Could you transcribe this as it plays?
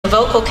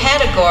vocal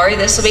category,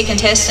 this will be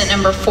contestant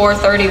number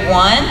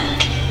 431,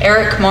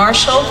 Eric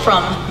Marshall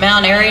from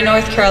Mount Airy,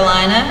 North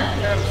Carolina.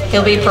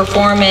 He'll be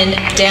performing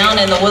Down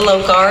in the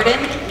Willow Garden.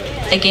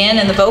 Again,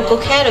 in the vocal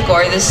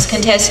category, this is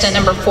contestant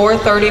number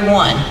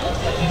 431.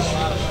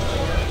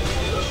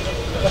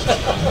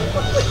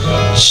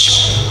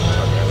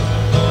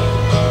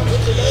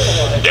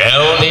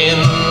 Down in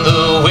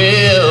the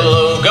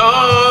Willow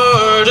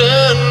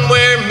Garden,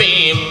 where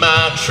me and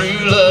my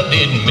true love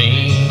did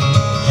meet,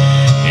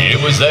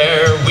 it was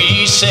there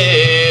we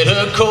said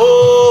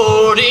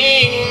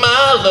a-courtin,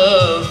 my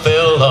love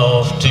fell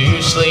off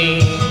to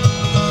sleep.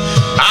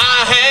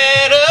 I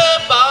had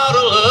a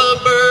bottle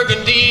of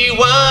Burgundy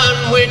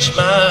wine, which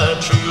my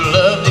true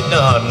love did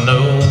not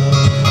know.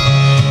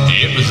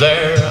 It was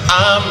there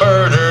I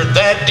murdered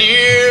that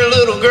dear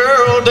little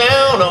girl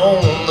down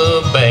on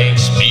the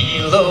banks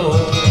below.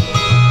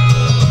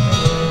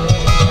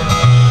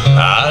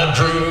 I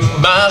drew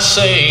my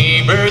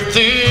sabre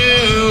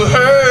through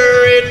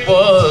her, it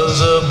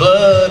was a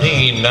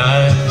bloody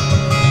knife.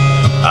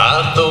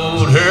 I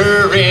throwed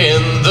her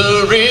in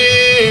the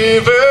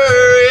river,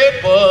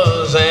 it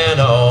was an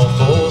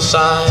awful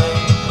sight.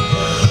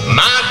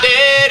 My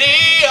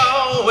daddy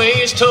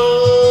always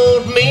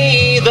told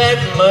me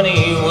that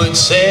money would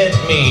set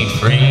me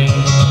free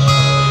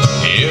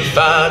if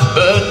I'd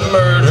but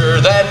murder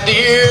that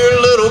dear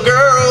little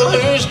girl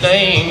whose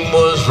name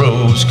was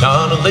Rose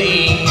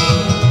Connelly.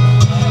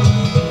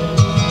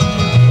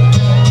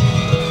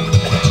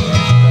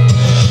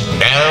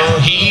 Now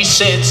he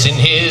sits in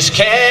his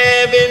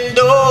cabin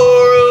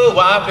door,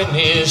 wiping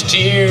his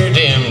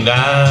tear-dimmed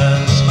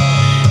eyes.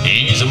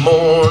 He's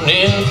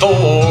a-mourning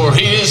for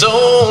his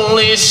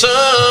only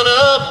son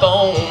up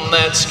on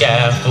that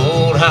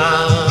scaffold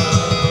high.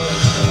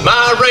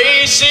 My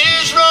race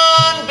is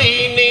run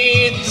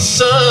beneath the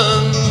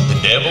sun, the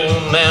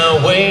devil now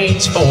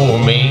waits for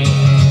me.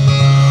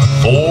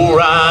 For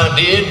I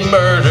did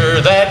murder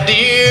that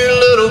dear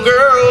little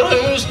girl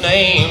whose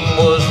name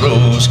was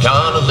Rose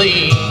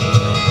Connelly.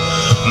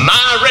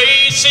 My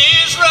race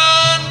is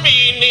run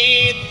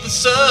beneath the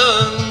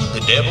sun, the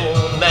devil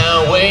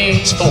now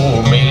waits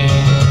for me.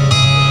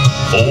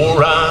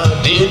 For I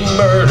did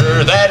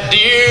murder that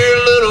dear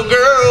little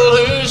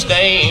girl whose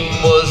name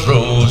was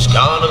Rose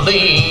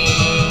Connelly.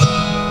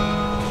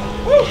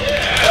 Woo.